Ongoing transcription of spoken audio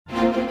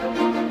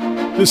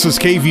This is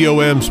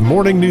KVOM's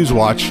Morning News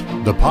Watch,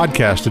 the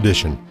podcast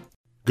edition.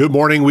 Good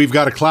morning. We've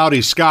got a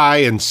cloudy sky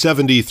and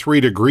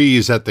 73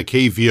 degrees at the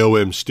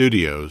KVOM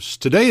studios.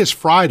 Today is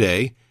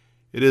Friday.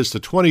 It is the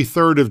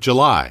 23rd of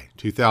July,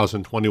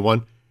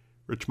 2021.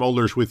 Rich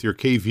Mollers with your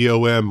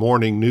KVOM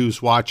Morning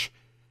News Watch.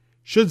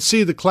 Should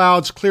see the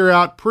clouds clear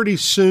out pretty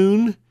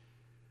soon.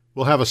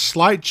 We'll have a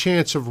slight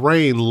chance of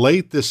rain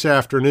late this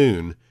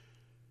afternoon.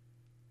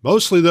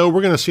 Mostly, though,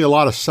 we're going to see a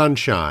lot of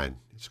sunshine.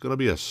 It's going to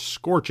be a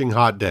scorching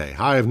hot day.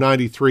 High of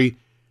 93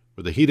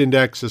 with a heat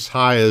index as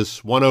high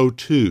as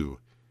 102.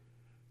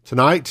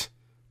 Tonight,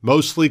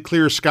 mostly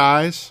clear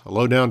skies, a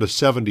low down to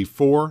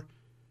 74.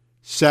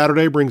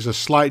 Saturday brings a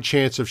slight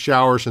chance of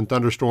showers and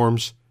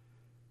thunderstorms.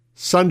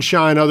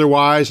 Sunshine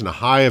otherwise and a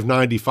high of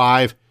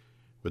 95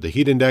 with a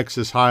heat index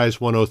as high as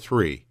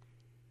 103.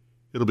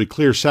 It'll be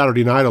clear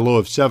Saturday night, a low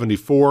of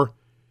 74.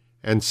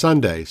 And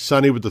Sunday,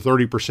 sunny with a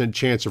 30%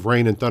 chance of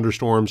rain and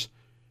thunderstorms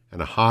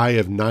and a high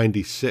of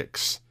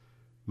 96.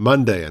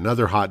 Monday,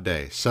 another hot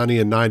day, sunny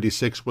and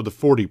 96 with a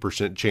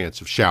 40% chance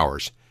of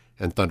showers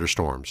and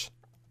thunderstorms.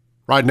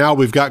 Right now,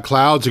 we've got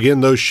clouds. Again,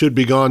 those should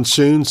be gone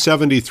soon.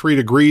 73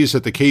 degrees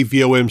at the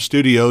KVOM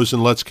studios,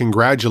 and let's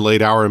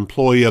congratulate our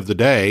employee of the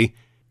day.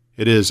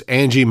 It is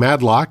Angie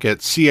Madlock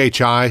at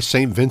CHI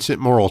St.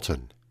 Vincent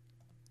Morrilton.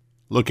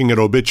 Looking at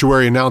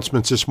obituary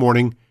announcements this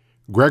morning,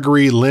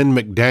 Gregory Lynn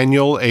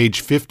McDaniel, age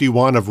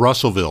 51 of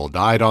Russellville,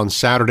 died on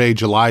Saturday,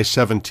 July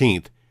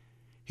 17th.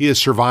 He is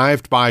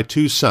survived by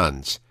two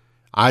sons,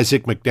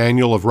 Isaac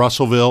McDaniel of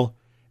Russellville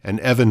and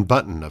Evan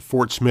Button of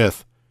Fort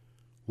Smith.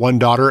 One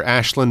daughter,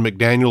 Ashlyn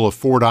McDaniel of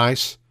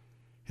Fordyce.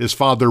 His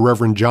father,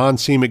 Reverend John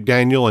C.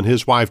 McDaniel, and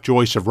his wife,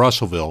 Joyce of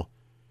Russellville.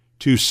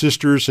 Two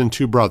sisters and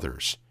two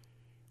brothers.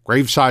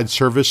 Graveside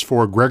service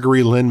for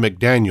Gregory Lynn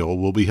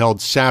McDaniel will be held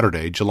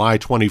Saturday, July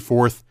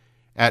 24th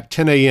at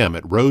 10 a.m.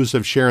 at Rose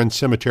of Sharon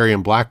Cemetery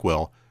in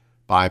Blackwell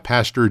by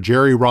Pastor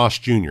Jerry Ross,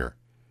 Jr.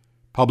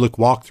 Public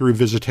walk-through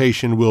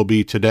visitation will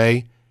be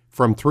today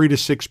from 3 to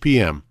 6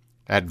 p.m.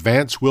 at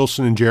Vance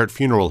Wilson and Jarrett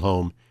Funeral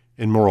Home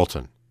in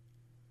Morrilton.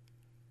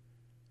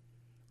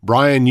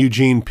 Brian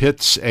Eugene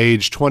Pitts,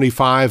 age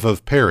 25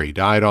 of Perry,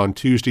 died on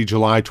Tuesday,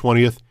 July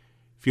 20th.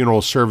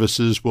 Funeral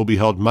services will be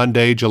held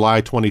Monday, July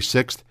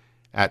 26th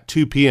at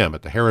 2 p.m.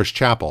 at the Harris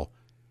Chapel.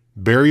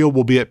 Burial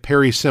will be at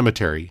Perry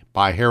Cemetery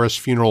by Harris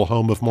Funeral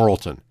Home of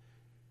Morrilton.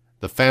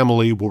 The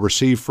family will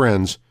receive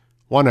friends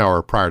 1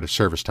 hour prior to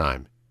service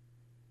time.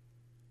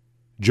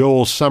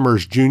 Joel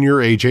Summers, Jr.,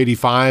 age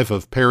 85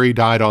 of Perry,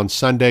 died on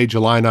Sunday,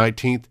 July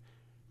 19th.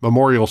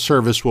 Memorial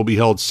service will be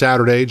held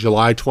Saturday,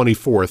 July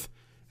 24th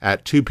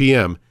at 2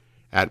 p.m.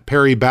 at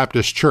Perry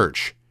Baptist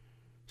Church.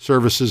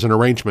 Services and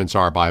arrangements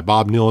are by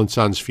Bob Neal &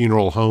 Sons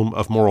Funeral Home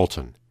of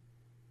Morrilton.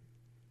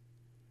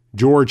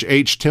 George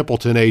H.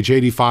 Templeton, age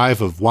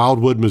 85 of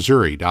Wildwood,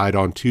 Missouri, died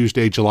on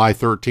Tuesday, July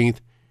 13th.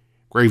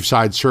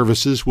 Graveside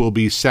services will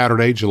be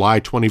Saturday, July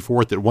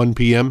 24th at 1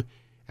 p.m.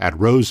 at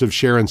Rose of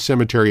Sharon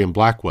Cemetery in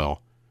Blackwell.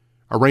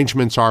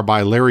 Arrangements are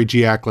by Larry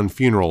G. Acklin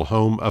Funeral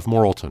Home of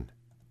Morrilton.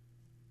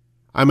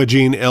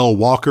 Imogene L.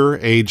 Walker,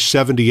 age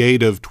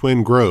 78 of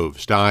Twin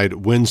Groves,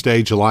 died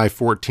Wednesday, July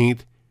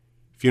 14th.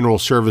 Funeral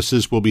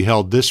services will be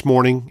held this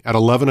morning at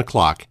 11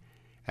 o'clock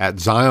at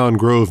Zion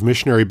Grove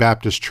Missionary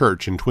Baptist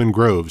Church in Twin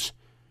Groves.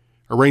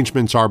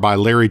 Arrangements are by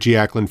Larry G.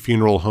 Acklin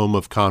Funeral Home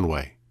of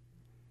Conway.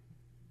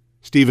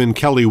 Stephen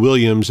Kelly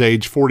Williams,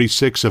 age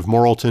 46 of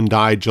Morrilton,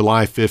 died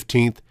July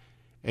 15th.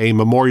 A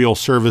memorial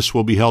service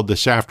will be held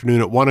this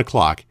afternoon at 1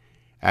 o'clock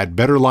at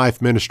Better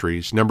Life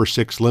Ministries, number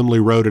 6 Limley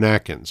Road in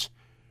Atkins.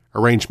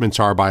 Arrangements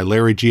are by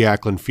Larry G.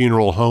 Acklin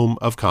Funeral Home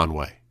of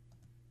Conway.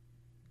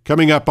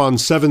 Coming up on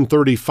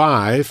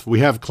 7:35, we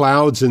have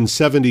clouds and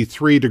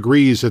 73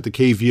 degrees at the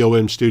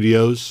KVOM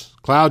studios.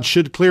 Clouds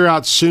should clear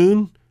out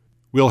soon.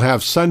 We'll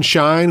have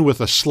sunshine with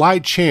a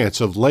slight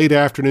chance of late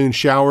afternoon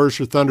showers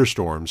or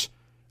thunderstorms.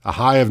 A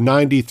high of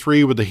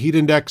 93 with a heat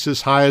index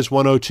as high as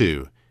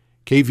 102.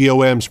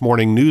 KVOM's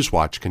Morning News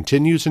Watch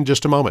continues in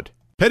just a moment.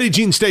 Petit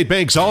Jean State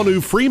Bank's all-new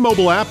free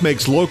mobile app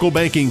makes local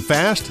banking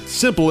fast,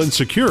 simple, and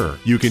secure.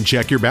 You can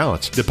check your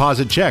balance,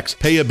 deposit checks,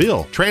 pay a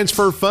bill,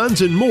 transfer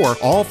funds, and more,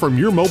 all from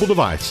your mobile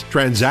device.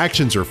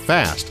 Transactions are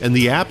fast, and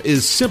the app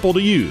is simple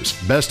to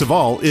use. Best of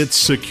all, it's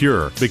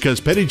secure, because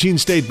Petit Jean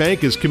State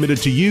Bank is committed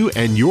to you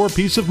and your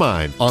peace of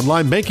mind.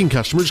 Online banking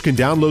customers can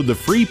download the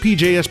free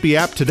PJSB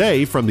app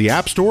today from the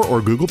App Store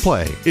or Google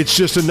Play. It's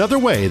just another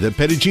way that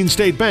Petit Jean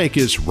State Bank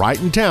is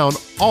right in town,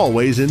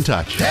 always in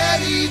touch.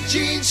 Petit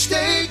Jean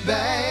State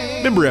Bank.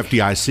 Member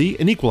FDIC,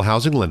 an equal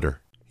housing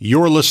lender.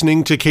 You're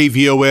listening to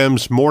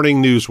KVOM's Morning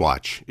News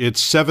Watch.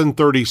 It's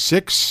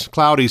 7:36,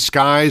 cloudy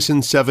skies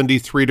and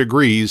 73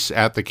 degrees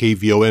at the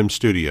KVOM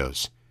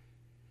studios.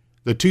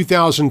 The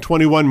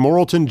 2021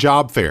 Morrilton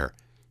Job Fair,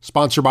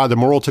 sponsored by the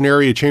Morrilton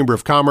Area Chamber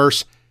of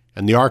Commerce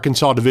and the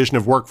Arkansas Division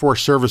of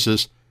Workforce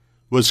Services,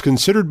 was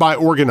considered by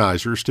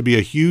organizers to be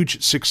a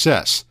huge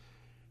success.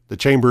 The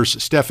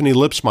Chamber's Stephanie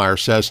Lipsmeyer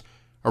says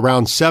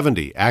around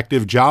 70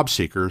 active job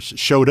seekers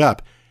showed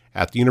up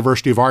at the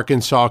University of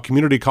Arkansas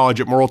Community College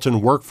at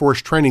Morrilton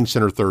Workforce Training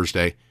Center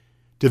Thursday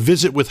to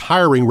visit with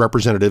hiring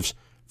representatives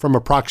from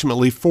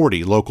approximately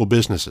 40 local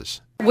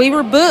businesses. We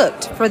were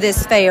booked for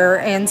this fair,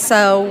 and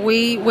so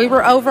we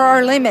were over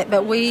our limit,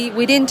 but we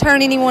didn't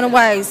turn anyone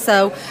away.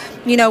 So,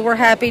 we're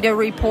happy to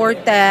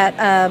report that,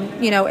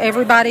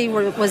 everybody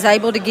was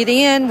able to get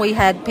in. We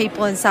had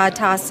people inside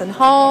Tyson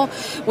Hall.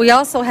 We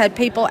also had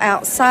people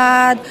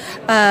outside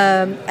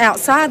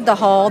the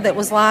hall that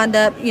was lined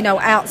up,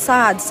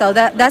 outside. So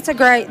that's a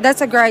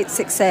great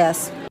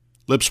success.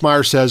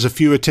 Lipsmeyer says a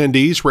few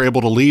attendees were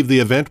able to leave the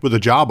event with a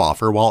job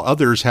offer, while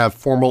others have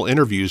formal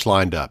interviews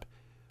lined up.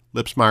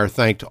 Lipsmeyer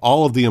thanked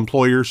all of the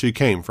employers who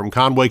came from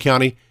Conway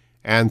County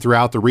and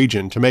throughout the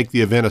region to make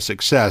the event a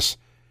success,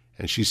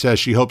 and she says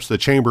she hopes the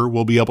chamber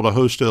will be able to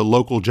host a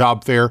local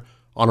job fair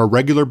on a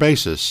regular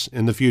basis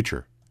in the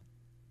future.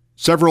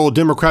 Several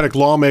Democratic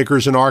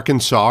lawmakers in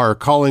Arkansas are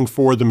calling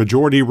for the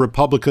majority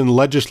Republican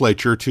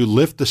legislature to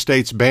lift the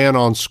state's ban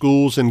on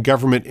schools and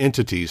government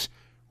entities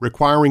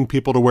requiring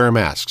people to wear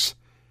masks.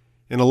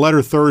 In a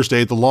letter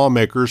Thursday, the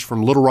lawmakers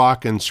from Little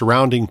Rock and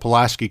surrounding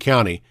Pulaski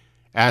County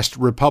asked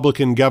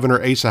Republican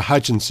Governor Asa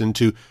Hutchinson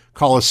to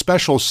call a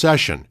special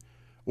session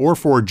or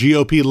for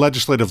GOP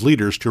legislative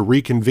leaders to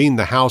reconvene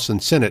the House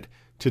and Senate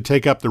to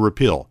take up the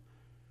repeal.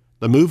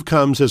 The move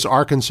comes as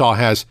Arkansas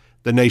has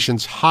the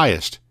nation's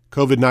highest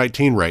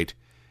COVID-19 rate,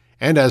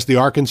 and as the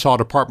Arkansas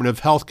Department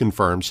of Health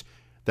confirms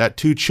that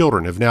 2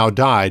 children have now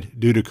died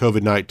due to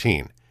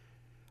COVID-19.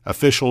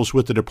 Officials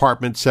with the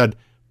department said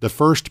the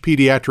first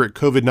pediatric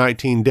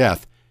COVID-19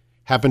 death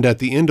happened at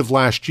the end of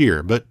last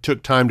year, but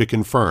took time to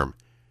confirm.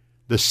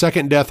 The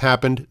second death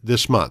happened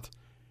this month.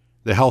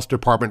 The health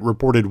department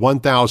reported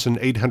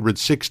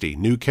 1,860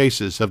 new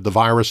cases of the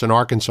virus in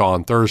Arkansas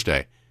on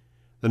Thursday.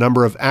 The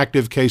number of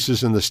active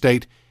cases in the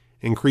state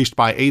increased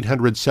by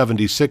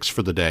 876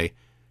 for the day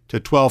to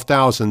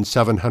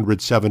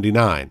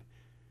 12,779.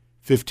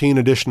 15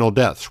 additional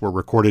deaths were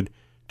recorded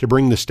to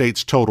bring the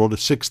state's total to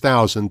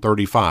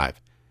 6,035.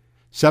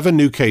 7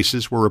 new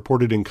cases were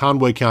reported in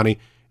Conway County,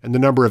 and the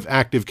number of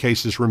active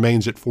cases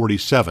remains at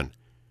 47.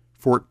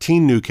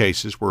 14 new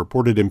cases were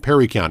reported in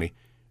Perry County,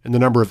 and the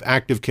number of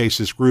active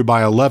cases grew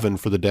by 11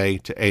 for the day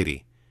to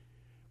 80.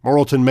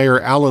 Morrilton Mayor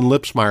Alan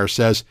Lipsmeyer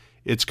says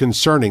it's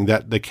concerning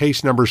that the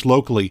case numbers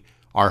locally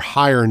are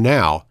higher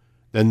now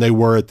than they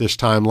were at this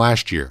time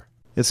last year.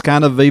 It's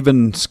kind of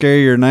even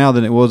scarier now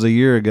than it was a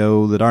year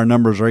ago that our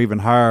numbers are even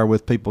higher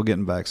with people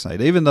getting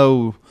vaccinated, even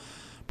though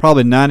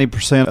probably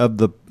 90% of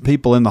the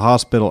people in the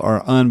hospital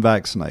are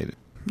unvaccinated.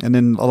 And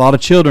then a lot of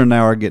children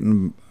now are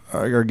getting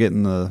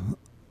the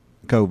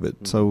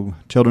COVID. So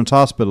Children's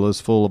Hospital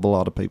is full of a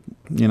lot of people.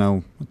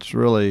 It's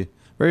really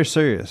very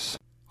serious.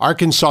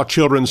 Arkansas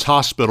Children's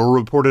Hospital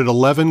reported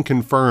 11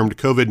 confirmed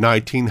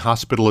COVID-19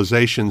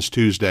 hospitalizations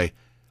Tuesday,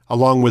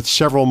 along with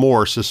several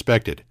more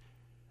suspected.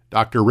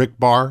 Dr. Rick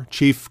Barr,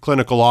 chief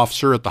clinical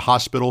officer at the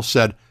hospital,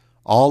 said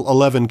all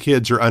 11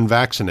 kids are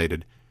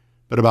unvaccinated,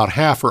 but about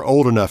half are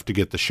old enough to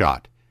get the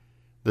shot.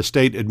 The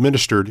state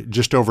administered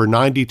just over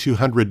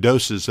 9,200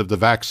 doses of the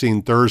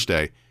vaccine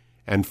Thursday,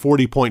 and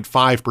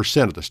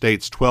 40.5% of the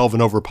state's 12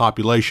 and over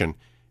population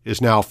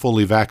is now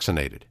fully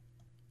vaccinated.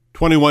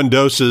 21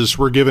 doses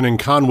were given in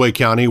Conway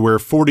County, where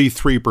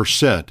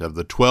 43% of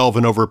the 12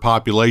 and over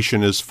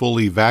population is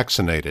fully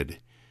vaccinated.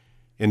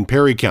 In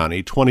Perry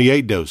County,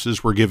 28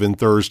 doses were given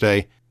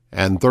Thursday,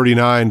 and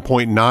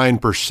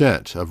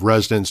 39.9% of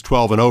residents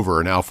 12 and over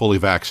are now fully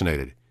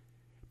vaccinated.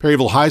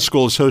 Perryville High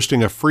School is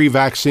hosting a free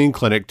vaccine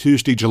clinic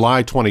Tuesday,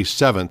 July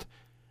 27th.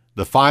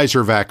 The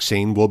Pfizer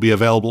vaccine will be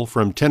available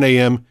from 10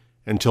 a.m.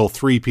 until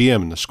 3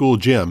 p.m. in the school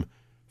gym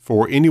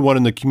for anyone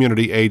in the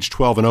community aged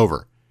 12 and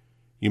over.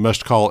 You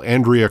must call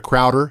Andrea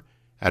Crowder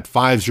at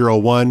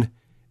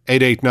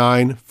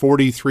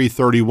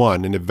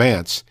 501-889-4331 in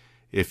advance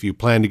if you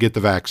plan to get the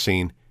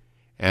vaccine,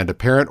 and a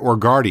parent or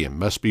guardian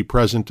must be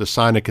present to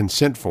sign a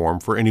consent form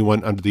for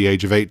anyone under the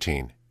age of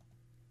 18.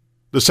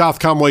 The South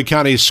Conway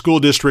County School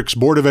District's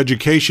Board of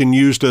Education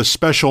used a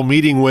special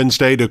meeting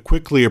Wednesday to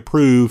quickly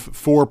approve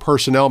 4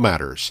 personnel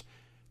matters,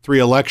 3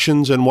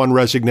 elections and 1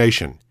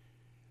 resignation.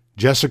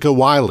 Jessica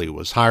Wiley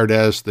was hired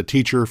as the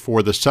teacher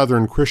for the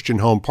Southern Christian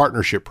Home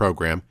Partnership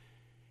Program.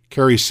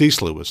 Carrie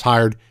Cecily was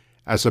hired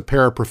as a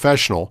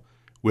paraprofessional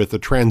with a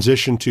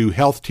transition to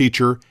health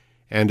teacher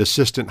and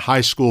assistant high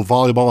school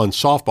volleyball and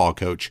softball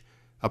coach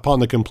upon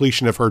the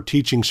completion of her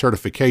teaching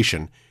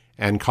certification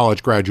and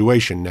college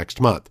graduation next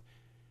month.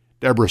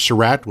 Deborah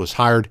Surratt was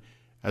hired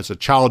as a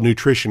child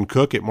nutrition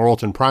cook at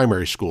Morrilton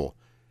Primary School.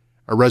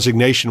 A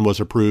resignation was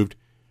approved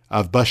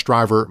of bus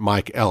driver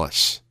Mike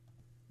Ellis.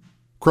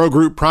 Crow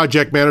Group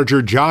project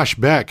manager Josh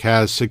Beck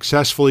has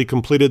successfully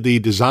completed the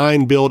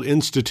Design Build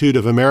Institute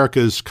of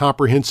America's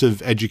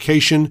comprehensive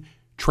education,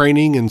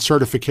 training, and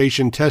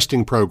certification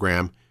testing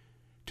program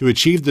to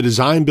achieve the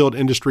design build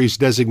industry's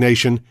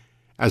designation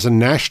as a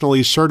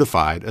nationally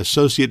certified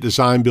associate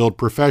design build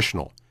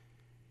professional.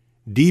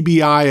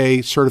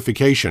 DBIA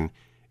certification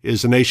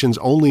is the nation's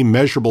only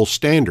measurable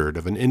standard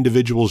of an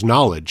individual's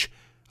knowledge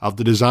of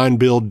the design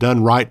build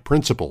done right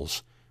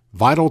principles,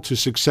 vital to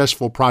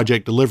successful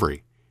project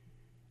delivery.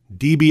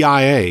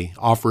 DBIA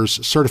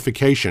offers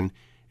certification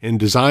in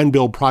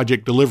design-build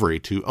project delivery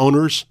to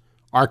owners,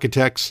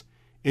 architects,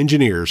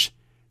 engineers,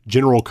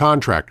 general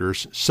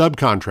contractors,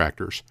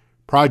 subcontractors,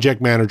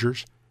 project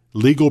managers,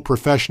 legal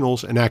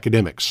professionals, and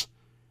academics.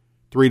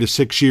 3 to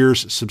 6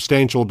 years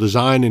substantial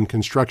design and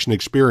construction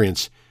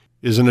experience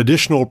is an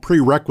additional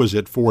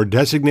prerequisite for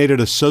Designated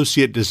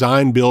Associate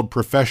Design-Build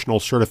Professional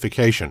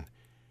certification.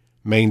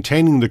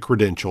 Maintaining the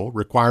credential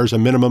requires a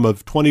minimum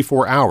of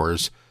 24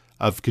 hours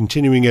of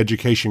continuing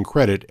education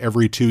credit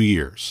every 2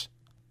 years.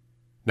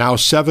 Now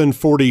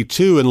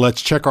 7:42, and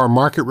let's check our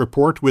market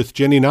report with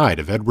Jenny Knight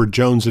of Edward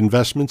Jones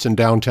Investments in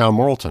downtown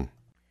Morrilton.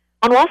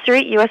 On Wall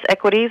Street, U.S.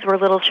 equities were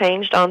little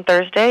changed on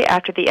Thursday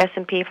after the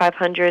S&P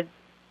 500's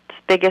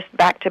biggest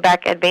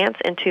back-to-back advance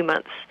in 2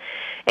 months.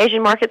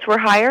 Asian markets were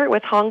higher,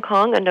 with Hong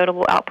Kong a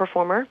notable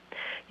outperformer.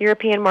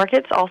 European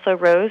markets also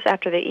rose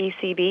after the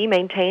ECB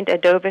maintained a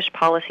dovish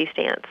policy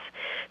stance.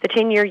 The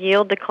 10-year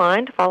yield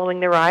declined following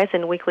the rise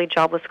in weekly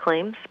jobless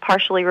claims,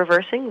 partially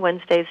reversing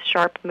Wednesday's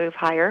sharp move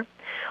higher.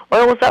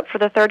 Oil was up for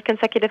the third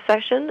consecutive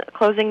session,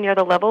 closing near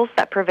the levels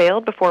that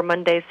prevailed before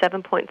Monday's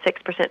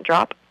 7.6%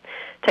 drop.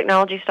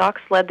 Technology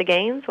stocks led the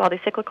gains, while the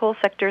cyclical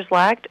sectors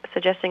lagged,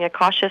 suggesting a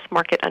cautious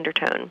market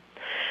undertone.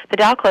 The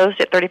Dow closed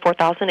at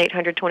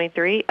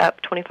 34,823,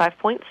 up 25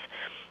 points.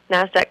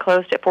 NASDAQ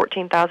closed at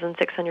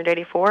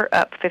 14,684,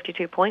 up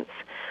 52 points.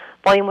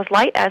 Volume was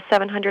light as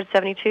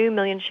 772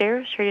 million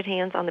shares traded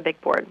hands on the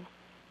big board.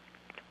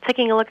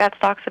 Taking a look at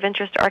stocks of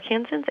interest to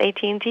Arkansans,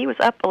 AT&T was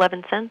up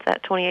 11 cents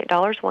at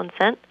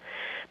 $28.01.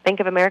 Bank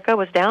of America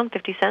was down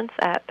 50 cents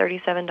at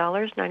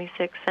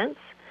 $37.96.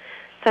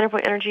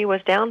 Centerpoint Energy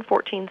was down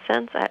 14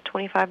 cents at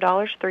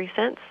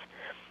 $25.03.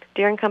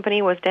 Deere &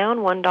 Company was down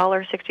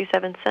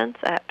 $1.67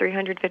 at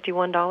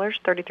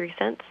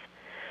 $351.33.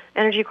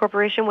 Energy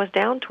Corporation was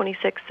down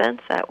 26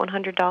 cents at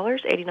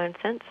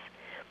 $100.89.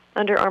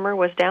 Under Armour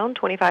was down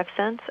 25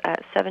 cents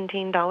at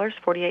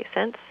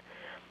 $17.48.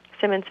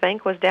 Simmons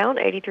Bank was down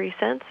 83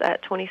 cents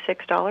at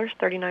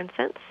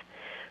 $26.39.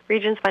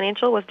 Regions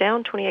Financial was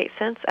down 28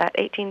 cents at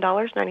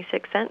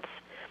 $18.96.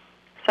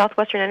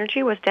 Southwestern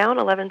Energy was down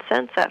 11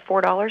 cents at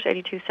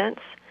 $4.82.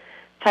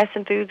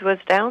 Tyson Foods was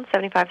down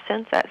 75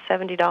 cents at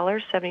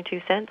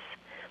 $70.72.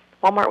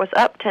 Walmart was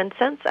up 10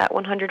 cents at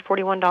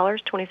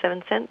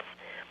 $141.27.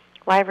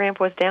 LiveRamp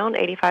was down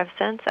 85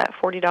 cents at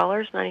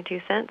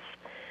 $40.92.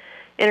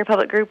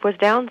 Interpublic Group was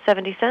down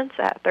 70 cents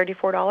at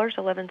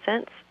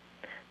 $34.11.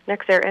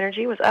 NextAir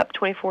Energy was up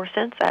 24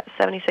 cents at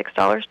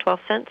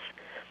 $76.12.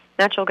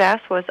 Natural gas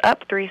was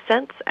up 3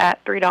 cents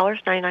at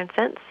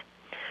 $3.99.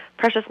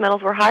 Precious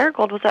metals were higher.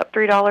 Gold was up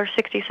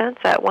 $3.60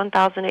 at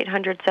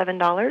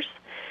 $1,807.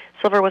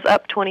 Silver was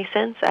up 20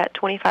 cents at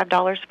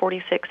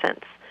 $25.46.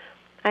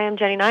 I am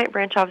Jenny Knight,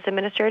 Branch Office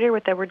Administrator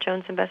with Edward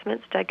Jones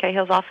Investments, Doug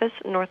Cahill's office,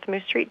 North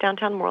Moose Street,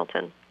 downtown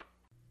Morrilton.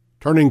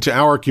 Turning to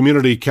our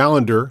community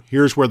calendar,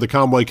 here's where the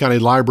Conway County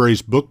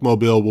Library's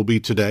Bookmobile will be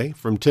today.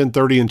 From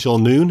 10:30 until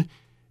noon,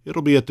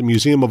 it'll be at the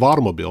Museum of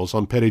Automobiles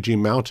on Petit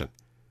Jean Mountain.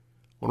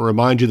 I want to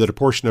remind you that a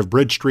portion of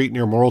Bridge Street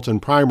near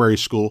Morrilton Primary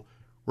School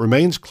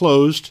remains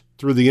closed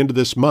through the end of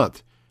this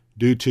month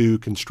due to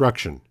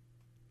construction.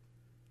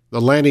 The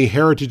Lanny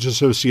Heritage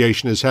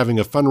Association is having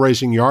a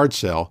fundraising yard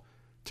sale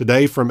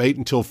today from 8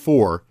 until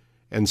 4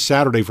 and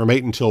Saturday from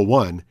 8 until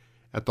 1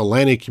 at the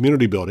Lanny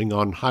Community Building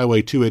on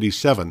Highway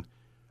 287.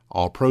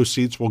 All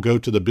proceeds will go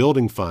to the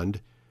building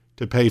fund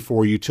to pay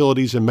for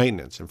utilities and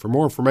maintenance. And for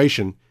more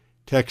information,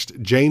 text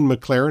Jane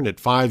McLaren at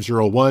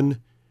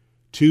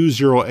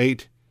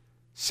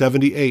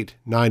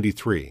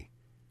 501-208-7893.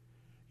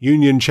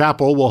 Union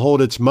Chapel will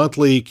hold its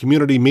monthly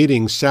community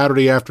meeting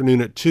Saturday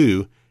afternoon at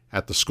 2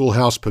 at the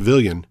Schoolhouse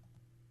Pavilion.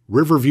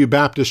 Riverview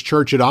Baptist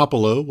Church at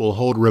Apollo will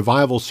hold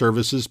revival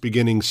services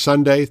beginning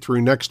Sunday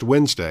through next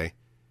Wednesday.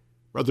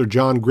 Brother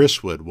John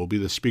Griswood will be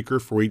the speaker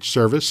for each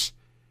service,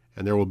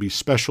 and there will be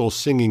special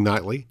singing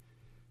nightly.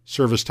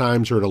 Service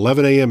times are at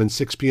 11 a.m. and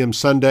 6 p.m.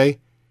 Sunday,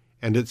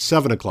 and at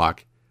 7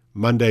 o'clock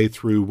Monday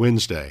through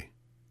Wednesday.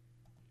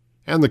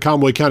 And the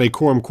Conway County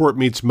Quorum Court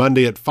meets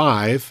Monday at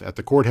 5 at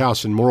the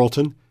courthouse in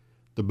Morrilton.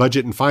 The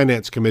Budget and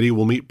Finance Committee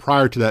will meet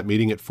prior to that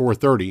meeting at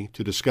 4:30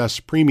 to discuss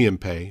premium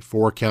pay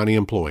for county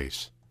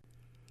employees.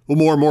 Well,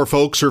 more and more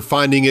folks are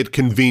finding it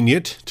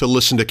convenient to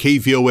listen to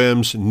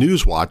KVOM's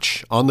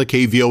Newswatch on the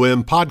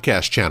KVOM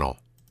podcast channel.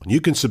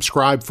 You can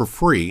subscribe for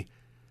free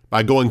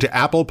by going to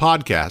Apple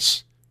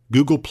Podcasts,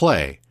 Google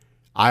Play,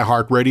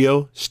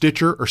 iHeartRadio,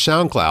 Stitcher, or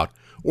SoundCloud,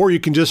 or you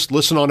can just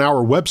listen on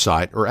our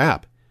website or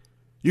app.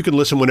 You can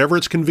listen whenever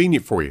it's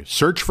convenient for you.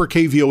 Search for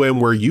KVOM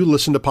where you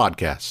listen to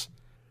podcasts.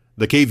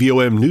 The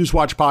KVOM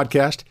Newswatch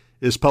podcast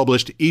is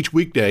published each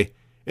weekday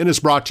and is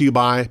brought to you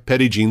by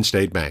Petit Jean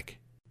State Bank.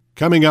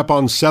 Coming up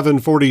on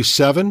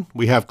 7:47,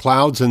 we have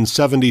clouds and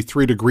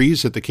 73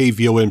 degrees at the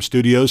KVOM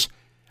studios.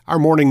 Our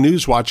morning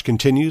news watch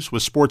continues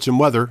with sports and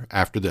weather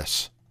after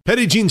this.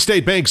 Petit Jean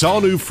State Bank's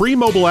all-new free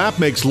mobile app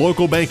makes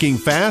local banking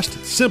fast,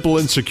 simple,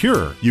 and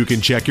secure. You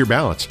can check your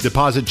balance,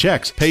 deposit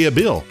checks, pay a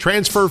bill,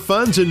 transfer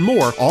funds, and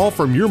more, all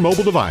from your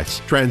mobile device.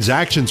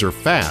 Transactions are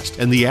fast,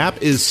 and the app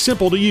is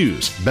simple to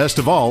use. Best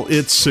of all,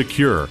 it's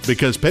secure,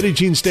 because Petit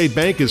Jean State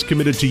Bank is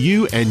committed to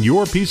you and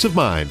your peace of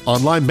mind.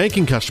 Online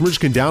banking customers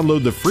can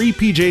download the free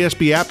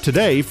PJSB app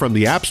today from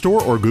the App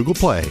Store or Google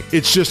Play.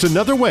 It's just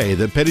another way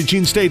that Petit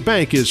Jean State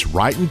Bank is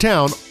right in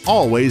town,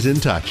 always in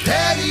touch.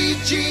 Petit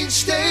Jean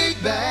State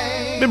Bank.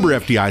 Member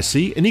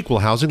FDIC, an equal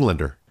housing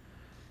lender.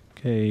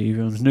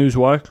 KVOM's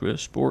Newswatch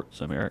with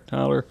sports. I'm Eric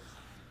Tyler.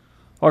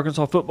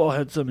 Arkansas football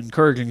had some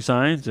encouraging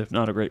signs, if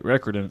not a great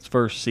record in its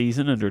first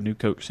season under new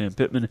coach Sam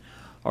Pittman.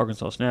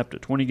 Arkansas snapped a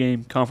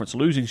 20-game conference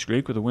losing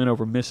streak with a win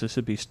over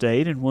Mississippi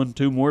State and won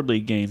 2 more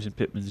league games in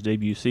Pittman's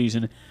debut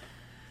season.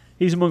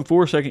 He's among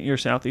 4 second-year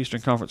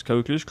Southeastern Conference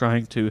coaches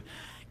trying to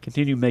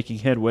continue making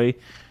headway.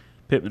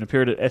 Pittman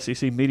appeared at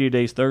SEC Media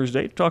Days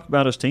Thursday to talk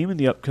about his team in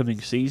the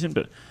upcoming season,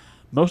 but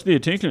most of the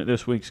attention at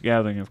this week's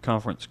gathering of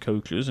conference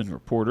coaches and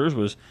reporters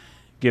was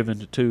given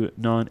to 2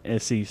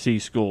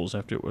 non-SEC schools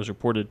after it was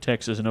reported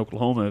Texas and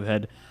Oklahoma have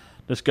had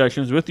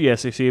discussions with the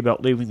SEC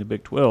about leaving the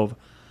Big 12.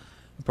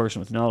 A person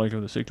with knowledge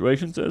of the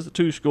situation says the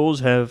 2 schools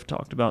have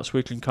talked about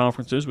switching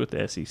conferences with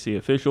the SEC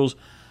officials,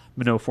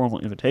 but no formal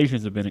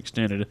invitations have been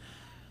extended.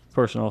 The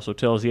person also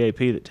tells the AP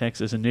that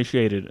Texas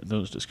initiated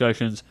those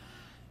discussions.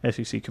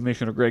 SEC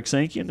Commissioner Greg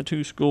Sankey and the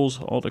 2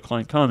 schools all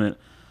declined comment.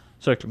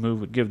 Such a move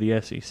would give the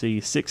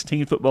SEC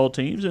 16 football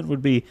teams and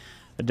would be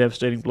a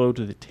devastating blow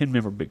to the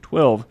 10-member Big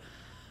 12.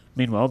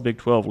 Meanwhile, Big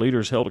 12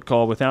 leaders held a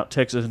call without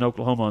Texas and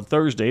Oklahoma on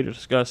Thursday to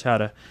discuss how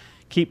to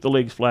keep the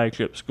league's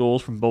flagship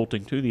schools from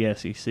bolting to the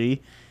SEC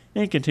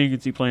and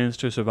contingency plans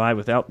to survive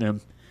without them.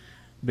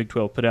 Big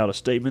 12 put out a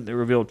statement that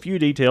revealed few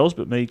details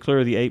but made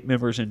clear the 8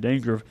 members in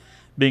danger of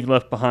being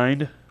left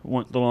behind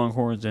want the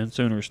Longhorns and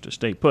Sooners to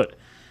stay put,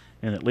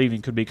 and that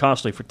leaving could be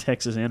costly for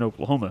Texas and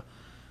Oklahoma.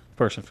 A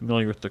person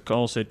familiar with the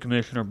call said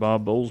Commissioner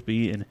Bob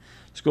Bowlesby and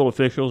school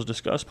officials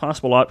discussed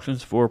possible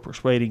options for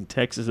persuading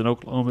Texas and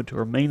Oklahoma to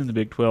remain in the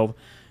Big 12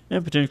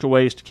 and potential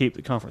ways to keep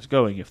the conference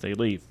going if they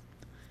leave.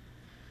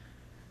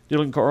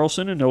 Dylan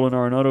Carlson and Nolan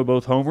Arenado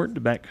both homered to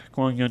back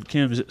Kwang Yun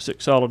Kim's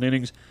 6 solid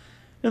innings,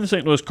 and the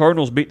St. Louis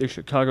Cardinals beat the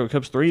Chicago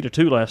Cubs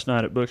 3-2 last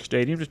night at Busch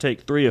Stadium to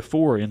take 3 of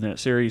 4 in that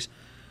series.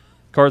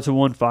 Cards have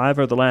won 5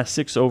 of the last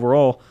 6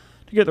 overall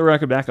to get the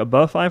record back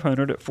above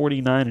 500 at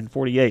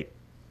 49-48.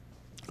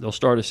 They'll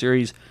start a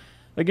series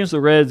against the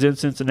Reds in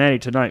Cincinnati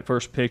tonight,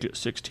 first pitch at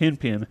 6:10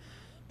 p.m.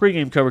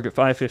 Pre-game coverage at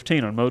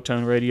 5:15 on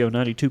Motown Radio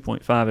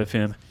 92.5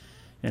 FM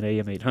and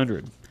AM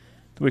 800.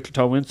 The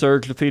Wichita Wind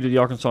Surge defeated the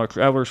Arkansas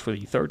Travelers for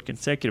the 3rd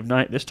consecutive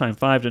night, this time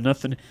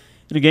 5-0, in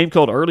a game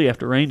called early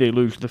after rain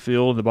deluged the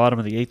field in the bottom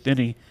of the 8th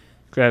inning.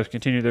 Travs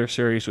continue their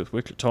series with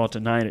Wichita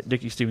tonight at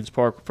Dickey-Stevens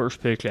Park,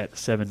 first pitch at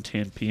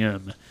 7:10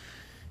 p.m.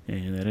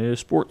 And that is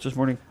sports this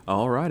morning.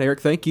 All right,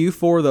 Eric, thank you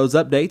for those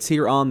updates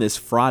here on this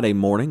Friday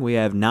morning. We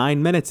have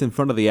 9 minutes in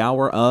front of the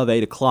hour of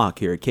 8 o'clock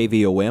here at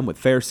KVOM with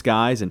fair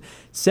skies and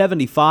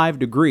 75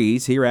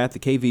 degrees here at the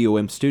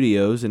KVOM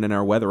studios. And in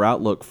our weather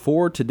outlook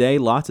for today,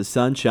 lots of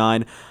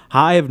sunshine,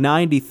 high of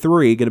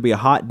 93, going to be a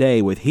hot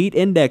day with heat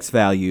index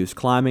values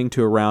climbing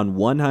to around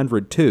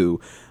 102.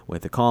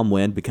 With a calm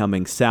wind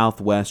becoming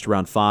southwest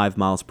around 5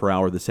 miles per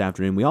hour this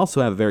afternoon. We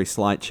also have a very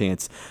slight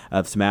chance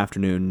of some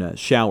afternoon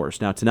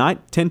showers. Now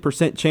tonight,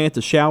 10% chance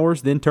of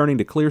showers, then turning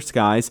to clear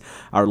skies.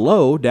 Our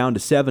low down to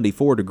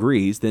 74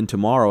 degrees. Then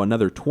tomorrow,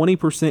 another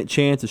 20%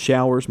 chance of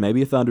showers,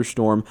 maybe a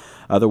thunderstorm.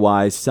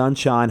 Otherwise,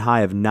 sunshine,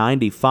 high of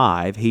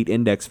 95. Heat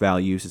index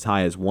values as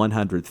high as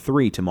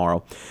 103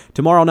 tomorrow.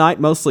 Tomorrow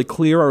night, mostly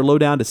clear. Our low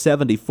down to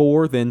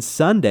 74. Then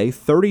Sunday,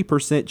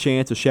 30%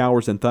 chance of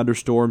showers and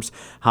thunderstorms.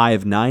 High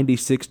of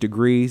 96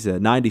 degrees,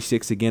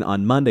 96 again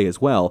on Monday as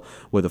well,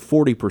 with a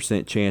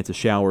 40% chance of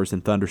showers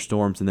and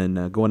thunderstorms, and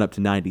then going up to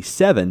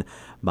 97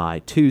 by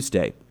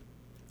Tuesday.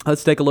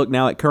 Let's take a look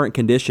now at current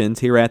conditions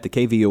here at the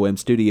KVOM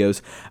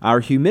studios. Our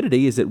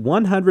humidity is at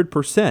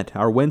 100%.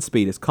 Our wind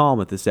speed is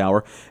calm at this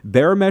hour.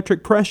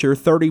 Barometric pressure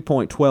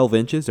 30.12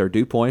 inches. Our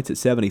dew point's at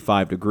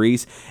 75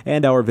 degrees.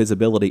 And our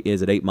visibility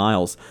is at 8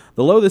 miles.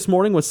 The low this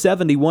morning was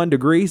 71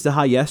 degrees. The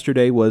high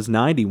yesterday was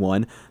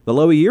 91. The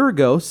low a year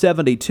ago,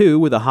 72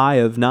 with a high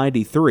of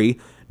 93.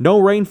 No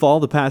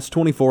rainfall the past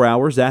 24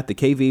 hours at the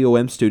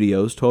KVOM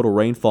studios. Total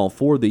rainfall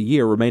for the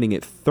year remaining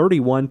at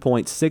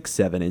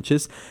 31.67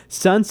 inches.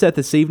 Sunset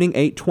this evening,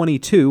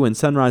 8:22, and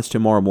sunrise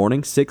tomorrow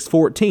morning,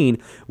 6:14,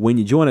 when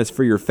you join us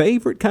for your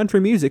favorite country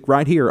music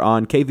right here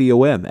on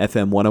KVOM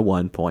FM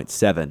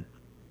 101.7.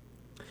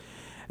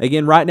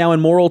 Again, right now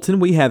in Morrilton,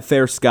 we have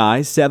fair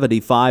skies,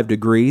 75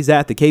 degrees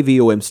at the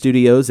KVOM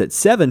studios at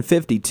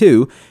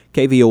 7:52.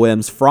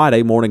 KVOM's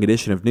Friday morning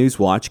edition of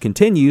Newswatch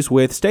continues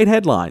with state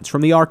headlines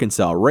from the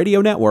Arkansas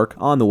Radio Network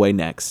on the way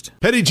next.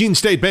 Petit Jean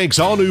State Bank's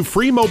all-new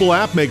free mobile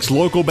app makes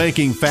local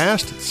banking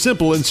fast,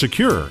 simple, and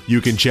secure.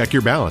 You can check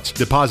your balance,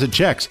 deposit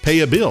checks, pay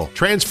a bill,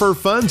 transfer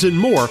funds, and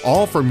more,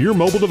 all from your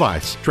mobile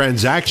device.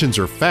 Transactions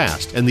are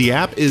fast, and the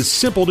app is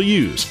simple to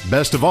use.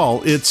 Best of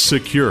all, it's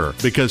secure,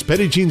 because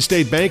Petit Jean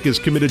State Bank is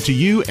committed to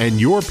you and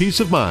your peace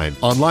of mind.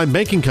 Online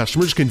banking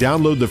customers can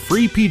download the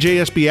free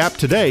PJSB app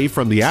today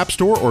from the App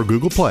Store or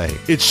Google Play.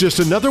 It's just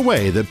another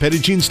way that Petit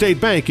Jean State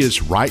Bank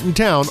is right in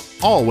town,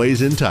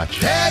 always in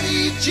touch.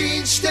 Petit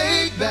Jean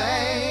State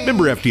Bank.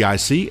 Member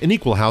FDIC, an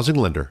equal housing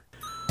lender.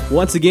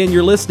 Once again,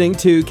 you're listening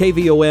to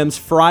KVOM's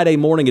Friday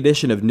morning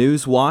edition of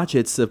Newswatch.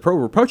 It's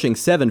approaching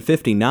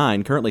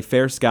 7:59, currently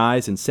fair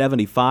skies and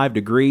 75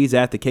 degrees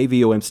at the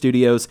KVOM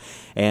studios.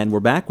 And we're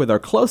back with our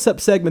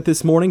close-up segment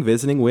this morning,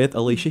 visiting with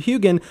Alicia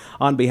Hugan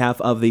on behalf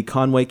of the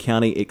Conway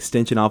County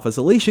Extension Office.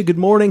 Alicia, good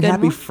morning.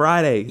 Happy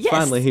Friday. It's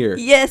finally here.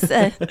 Yes.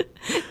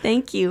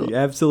 Thank you. Yeah,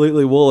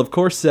 absolutely. Well, of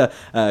course,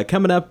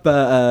 coming up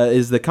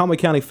is the Conway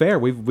County Fair.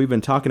 We've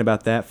been talking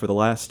about that for the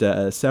last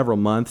several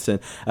months, and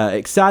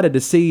excited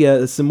to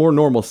see some more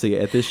normalcy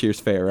at this year's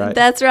fair, right?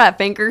 That's right.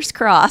 Fingers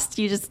crossed.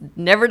 You just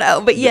never know.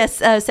 But yes,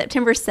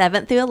 September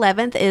 7th through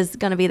 11th is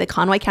going to be the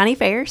Conway County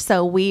Fair.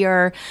 So we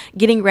are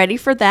getting ready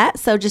for that.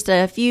 So just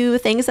a few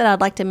things that I'd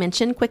like to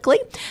mention quickly.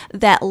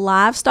 That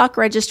livestock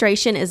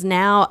registration is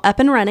now up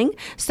and running.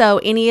 So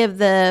any of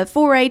the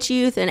 4-H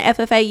youth and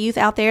FFA youth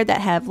out there that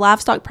have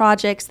livestock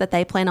projects that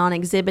they plan on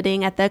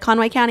exhibiting at the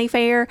Conway County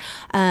Fair,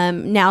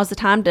 now's the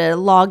time to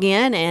log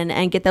in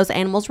and get those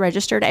animals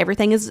registered.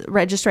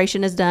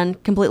 Registration is done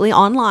completely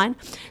online.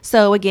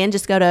 So again,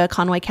 just go to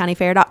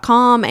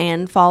conwaycountyfair.com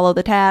and follow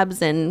the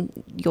tabs and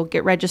you'll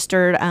get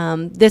registered.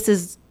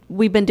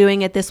 We've been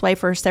doing it this way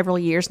for several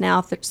years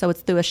now, so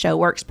it's through a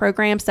ShowWorks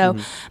program. So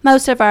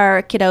most of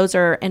our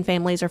kiddos and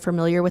families are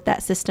familiar with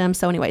that system.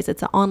 So anyways,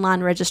 it's an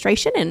online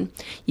registration, and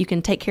you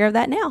can take care of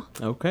that now.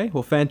 Okay,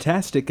 well,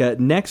 fantastic.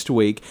 Next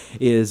week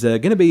is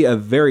going to be a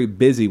very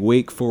busy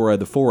week for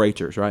the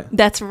 4-Hers, right?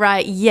 That's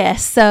right,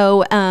 yes.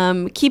 So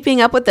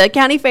keeping up with the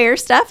county fair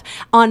stuff,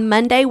 on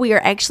Monday we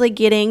are actually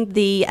getting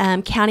the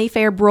county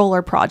fair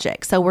broiler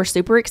project. So we're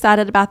super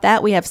excited about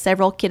that. We have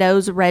several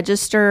kiddos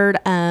registered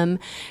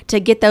to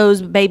get those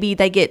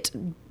they get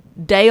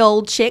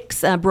day-old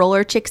chicks,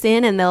 broiler chicks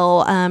in, and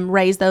they'll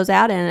raise those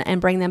out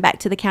and bring them back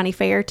to the county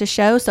fair to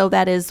show. So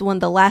that is one of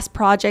the last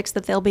projects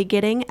that they'll be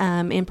getting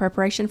in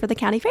preparation for the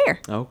county fair.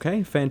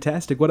 Okay,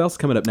 fantastic. What else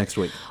coming up next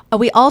week?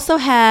 We also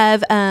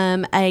have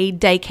a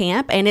day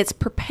camp, and it's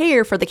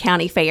prepare for the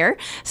county fair.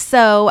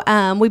 So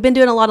we've been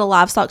doing a lot of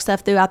livestock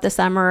stuff throughout the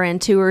summer and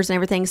tours and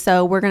everything.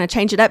 So we're going to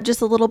change it up just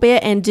a little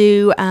bit and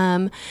do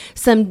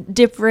some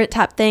different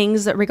type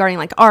things regarding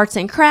like arts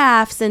and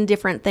crafts and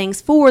different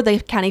things for the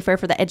county fair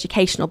for the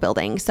educational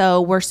building.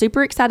 So we're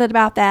super excited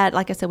about that.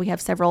 Like I said, we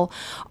have several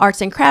arts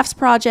and crafts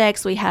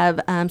projects. We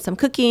have some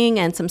cooking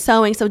and some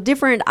sewing. So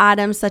different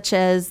items such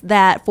as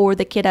that for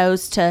the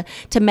kiddos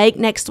to make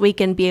next week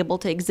and be able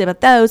to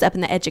exhibit those up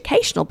in the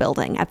educational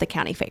building at the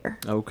county fair.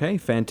 Okay,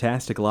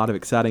 fantastic. A lot of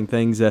exciting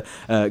things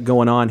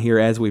going on here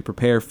as we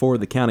prepare for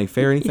the county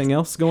fair. Anything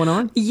else going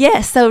on?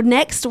 Yes. So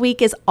next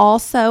week is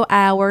also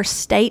our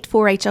state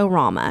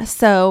 4-H-O-Rama.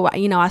 So,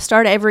 I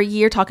start every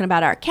year talking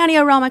about our county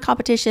O-Rama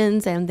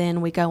competitions, and then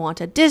we go on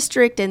to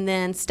district and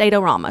then state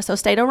O-Rama. So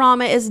state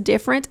O-Rama is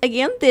different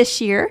again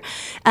this year.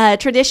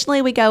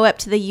 Traditionally, we go up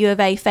to the U of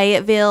A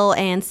Fayetteville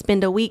and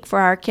spend a week for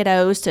our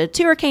kiddos to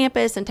tour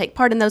campus and take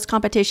part in those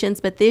competitions.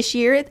 But this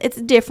year,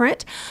 it's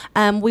different.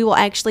 We will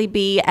actually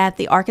be at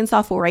the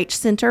Arkansas 4-H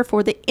Center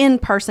for the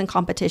in-person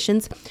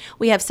competitions.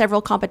 We have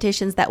several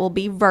competitions that will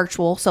be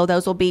virtual, so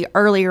those will be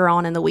earlier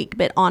on in the week.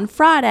 But on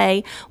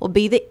Friday will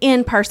be the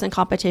in-person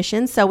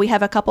competition. So we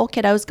have a couple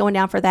kiddos going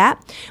down for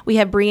that. We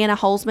have Brianna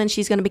Holzman.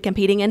 She's going to be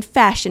competing in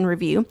fashion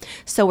review.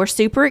 So we're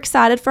super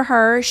excited for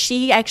her.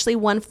 She actually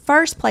won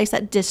first place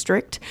at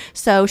district.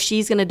 So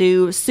she's going to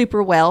do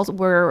super well.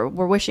 We're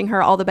wishing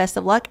her all the best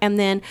of luck. And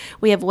then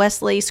we have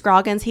Wesley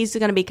Scroggins. He's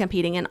going to be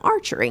competing in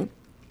archery.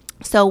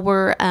 So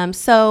we're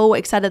so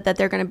excited that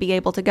they're going to be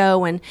able to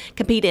go and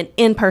compete in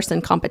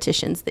in-person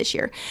competitions this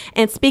year.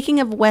 And speaking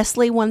of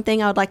Wesley, one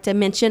thing I would like to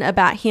mention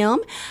about him,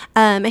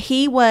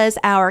 he was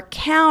our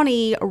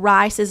county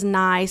Rice is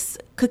Nice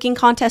cooking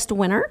contest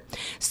winner.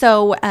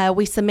 So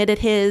we submitted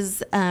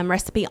his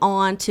recipe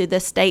on to the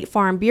State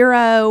Farm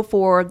Bureau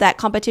for that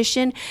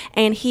competition,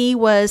 and he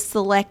was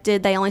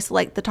selected. They only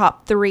select the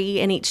top 3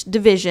 in each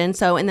division.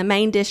 So in the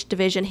main dish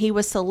division, he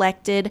was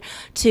selected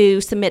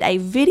to submit a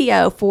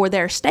video for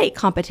their state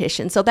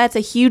competition. So that's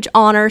a huge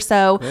honor.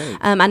 So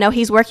I know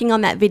he's working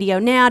on that video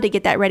now to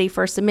get that ready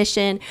for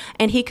submission,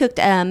 and he cooked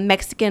a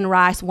Mexican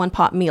rice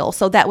one-pot meal.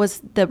 So that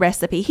was the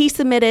recipe he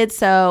submitted.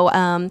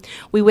 So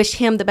we wish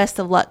him the best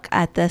of luck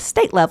at at the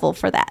state level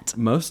for that.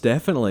 Most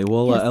definitely.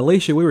 Well,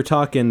 Alicia, we were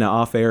talking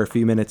off air a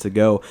few minutes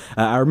ago.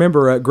 I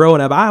remember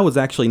growing up, I was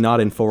actually not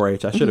in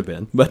 4-H. I should have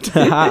been, but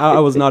I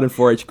was not in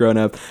 4-H growing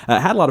up. I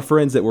had a lot of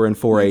friends that were in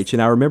 4-H,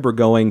 and I remember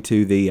going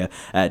to the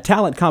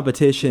talent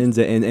competitions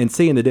and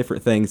seeing the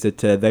different things that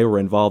they were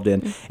involved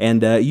in.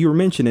 And you were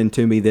mentioning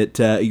to me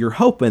that you're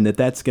hoping that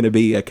that's going to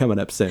be coming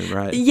up soon,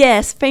 right?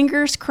 Yes,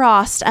 fingers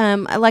crossed.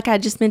 Like I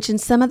just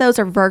mentioned, some of those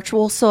are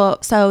virtual.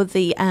 So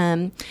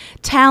the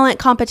talent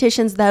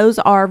competitions, those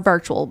are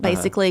virtual.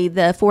 Basically,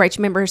 the 4-H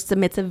member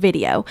submits a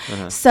video.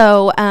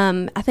 So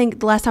I think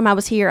the last time I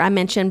was here, I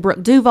mentioned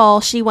Brooke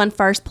Duval. She won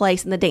first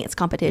place in the dance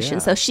competition.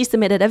 So she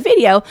submitted a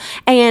video,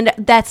 and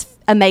that's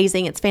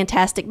amazing. It's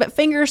fantastic. But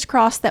fingers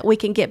crossed that we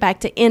can get back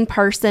to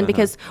in-person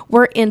because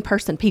we're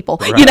in-person people.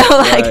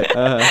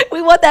 Right,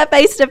 We want that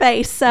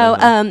face-to-face. So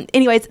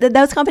anyways,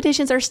 those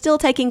competitions are still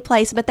taking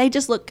place, but they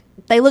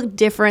look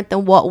different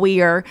than what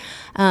we are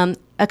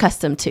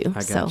accustomed to.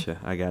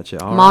 I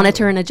gotcha. All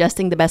monitor and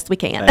adjusting the best we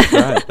can.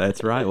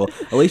 That's right. Well,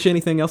 Alicia,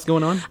 anything else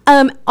going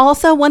on?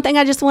 Also, one thing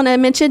I just want to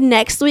mention,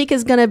 next week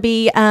is going to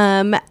be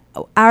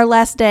our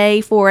last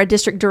day for a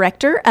district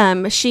director.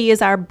 She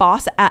is our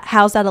boss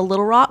housed out of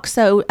Little Rock.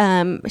 So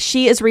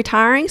she is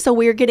retiring. So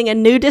we're getting a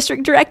new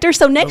district director.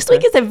 So next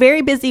week is a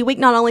very busy week,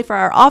 not only for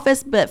our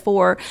office, but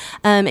for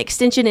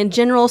extension in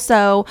general.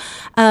 So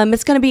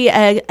it's going to be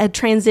a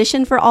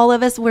transition for all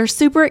of us. We're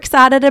super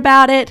excited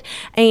about it.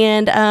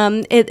 And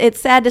it's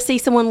sad to see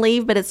someone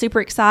leave, but it's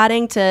super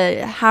exciting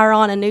to hire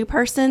on a new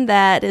person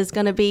that is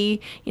going to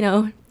be,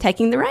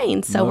 taking the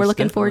reins. So we're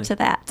looking forward to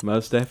that.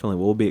 Most definitely.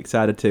 We'll be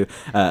excited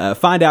to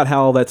find out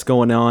how all that's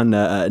going on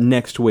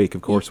next week.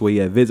 Of course, we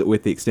visit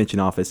with the Extension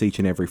office each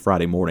and every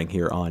Friday morning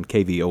here on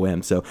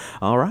KVOM. So,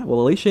 all right. Well,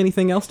 Alicia,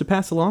 anything else to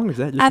pass along? Or is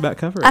that just about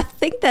covered? I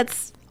think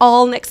that's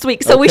all next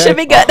week, so we should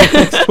be good.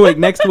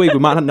 Next week, we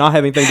might not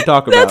have anything to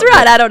talk about. That's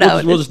right. I don't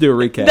know. We'll just do a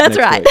recap. That's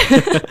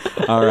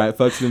right. All right,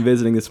 folks, been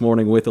visiting this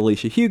morning with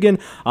Alicia Hugan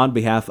on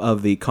behalf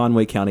of the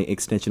Conway County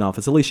Extension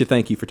Office. Alicia,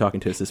 thank you for talking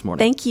to us this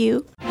morning. Thank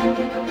you.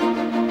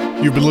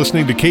 You've been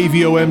listening to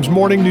KVOM's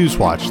Morning News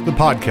Watch, the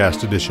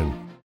podcast edition.